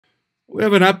We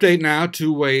have an update now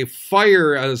to a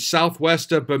fire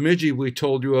southwest of Bemidji we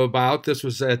told you about. This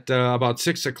was at about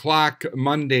 6 o'clock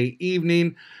Monday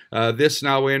evening. This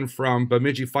now in from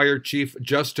Bemidji Fire Chief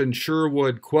Justin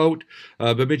Sherwood. Quote,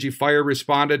 Bemidji Fire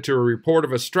responded to a report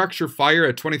of a structure fire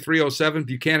at 2307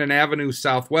 Buchanan Avenue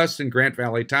Southwest in Grant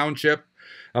Valley Township.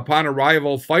 Upon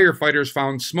arrival, firefighters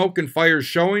found smoke and fires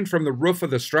showing from the roof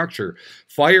of the structure.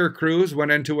 Fire crews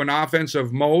went into an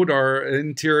offensive mode or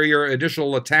interior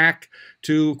initial attack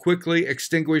to quickly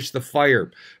extinguish the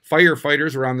fire.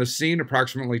 Firefighters were on the scene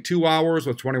approximately 2 hours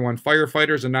with 21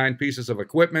 firefighters and 9 pieces of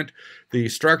equipment. The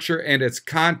structure and its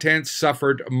contents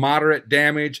suffered moderate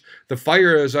damage. The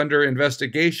fire is under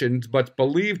investigation but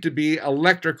believed to be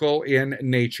electrical in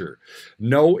nature.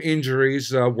 No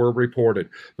injuries were reported.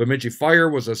 Bemidji Fire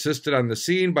was assisted on the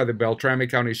scene by the Beltrami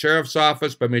County Sheriff's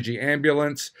Office, Bemidji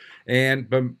Ambulance, and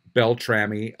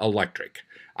Beltrami Electric.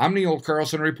 I'm Neil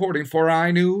Carlson reporting for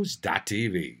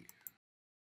iNewZ.TV.